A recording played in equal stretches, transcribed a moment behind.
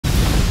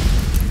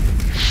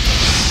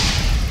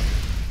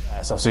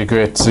It's obviously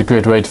it's a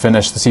great way to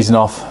finish the season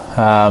off.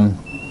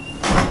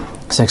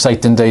 It's an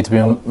exciting day to be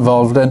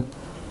involved in.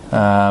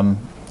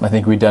 I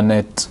think we done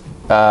it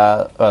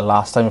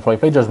last time we probably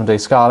played Judgement Day,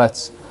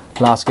 Scarlets.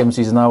 Last game of the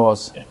season that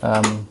was.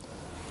 On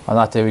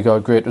that day we got a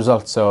great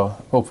result, so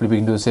hopefully we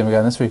can do the same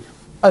again this week.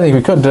 I think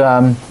we could.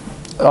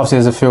 Obviously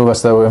there's a few of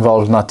us that were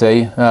involved in that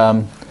day.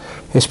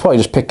 It's probably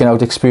just picking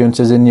out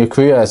experiences in your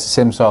career. It's the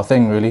same sort of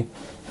thing really.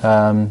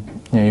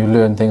 You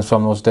learn things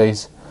from those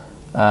days.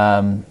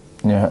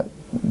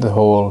 The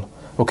whole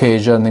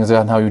occasion, things like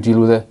that, and how you deal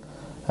with it.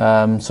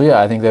 So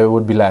yeah, I think there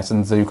would be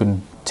lessons that you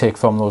can take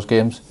from those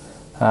games.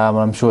 And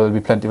I'm sure there'll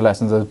be plenty of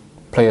lessons that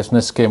players from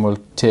this game will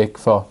take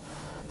for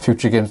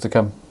future games to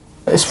come.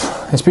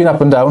 It's been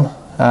up and down.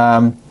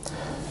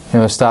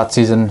 Start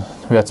season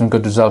we had some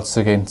good results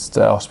against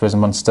Ospreys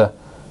and Munster,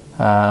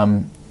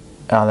 and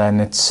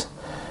then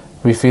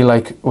we feel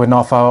like we're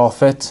not far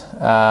off it,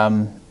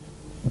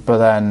 but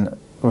then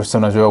we're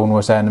sometimes our own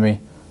worst enemy.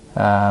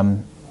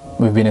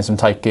 We've been in some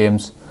tight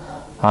games,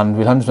 and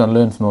we'll 100%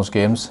 learn from those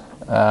games.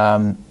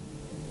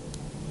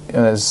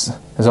 There's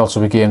also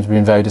been games we've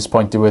been very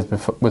disappointed with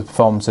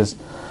performances.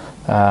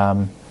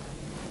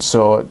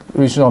 So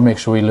we should all make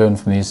sure we learn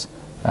from these,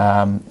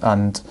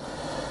 and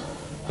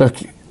look,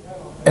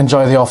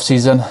 enjoy the off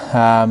season.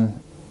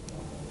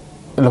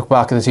 Look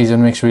back at the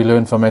season, make sure we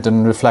learn from it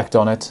and reflect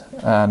on it.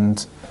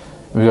 And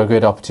we got a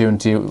great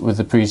opportunity with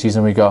the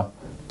pre-season we got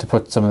to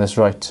put some of this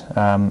right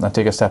and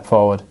take a step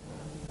forward.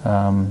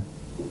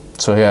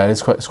 So yeah,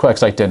 it's quite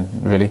exciting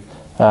really,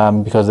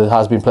 because there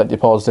has been plenty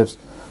of positives,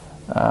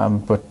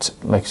 but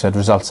like I said,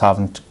 results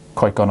haven't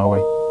quite gone our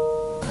way.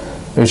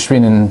 There's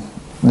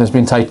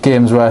been tight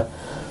games where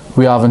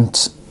we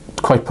haven't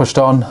quite pushed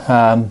on.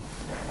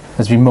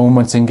 There's been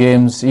moments in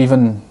games,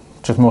 even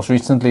just most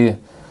recently,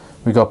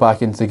 we got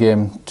back into the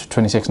game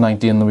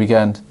 26-19 on the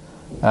weekend,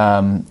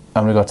 and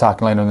we got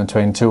tackle line on the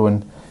 22,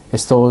 and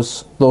it's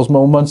those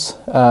moments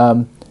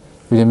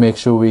we didn't make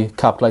sure we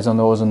capitalise on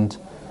those, and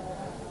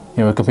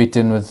we're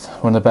competing with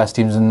one of the best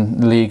teams in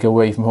the league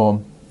away from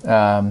home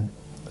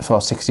for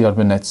 60 odd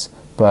minutes,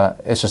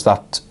 but it's just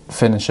that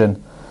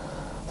finishing,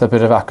 the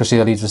bit of accuracy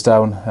that leads us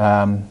down,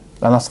 and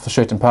that's the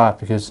frustrating part,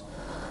 because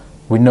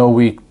we know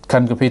we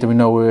can compete and we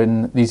know we're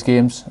in these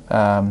games,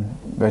 but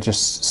it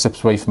just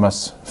slips away from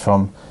us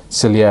from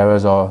silly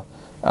errors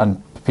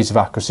and a piece of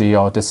accuracy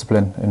or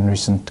discipline in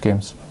recent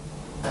games.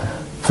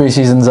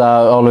 Pre-seasons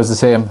are always the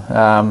same,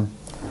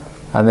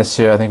 and this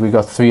year I think we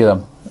got 3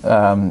 of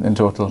them in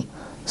total.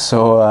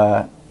 So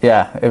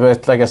yeah,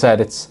 like I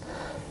said, it's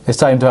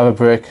time to have a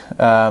break.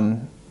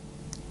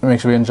 Make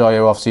sure we enjoy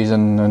our off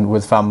season and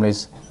with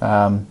families.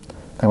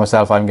 Like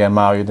myself, I'm getting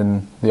married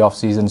in the off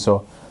season,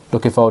 so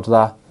looking forward to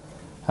that.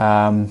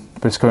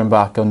 But it's coming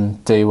back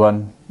on day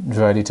one,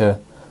 ready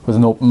with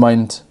an open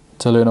mind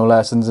to learn our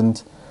lessons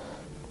and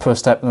put a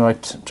step in the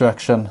right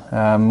direction.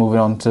 Moving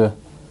on to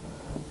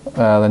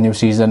the new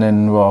season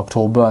in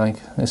October, I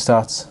think it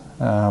starts.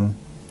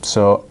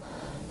 So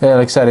yeah,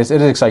 like I said, it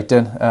is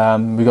exciting.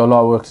 We got a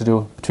lot of work to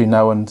do between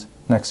now and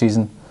next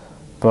season,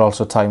 but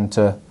also time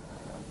to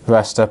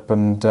rest up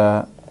and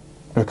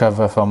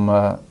recover from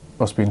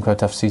what's been quite a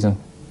tough season.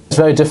 It's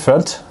very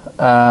different.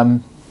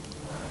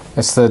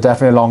 It's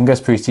definitely the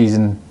longest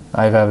pre-season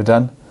I've ever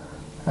done,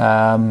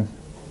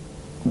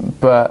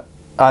 but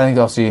I think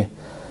obviously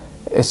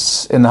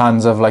it's in the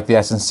hands of like the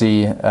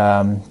S&C,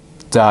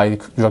 the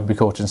rugby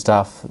coaching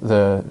staff,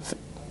 the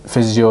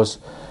physios.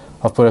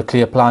 I've put a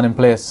clear plan in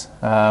place.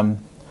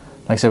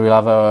 Like I said, we'll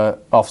have our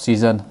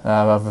off-season,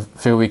 we'll have a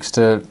few weeks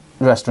to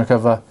rest and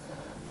recover,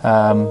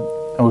 and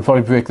we'll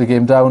probably break the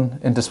game down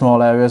into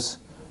small areas,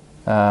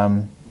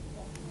 and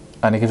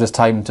it gives us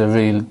time to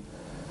really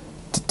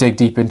dig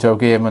deep into our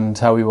game and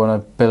how we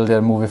want to build it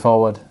and move it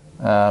forward.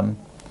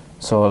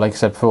 So like I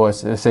said before,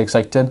 it's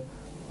exciting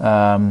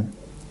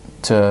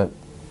to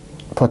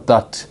put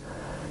that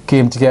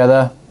game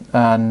together,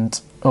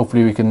 and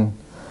hopefully we can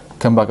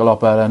come back a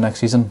lot better next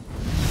season.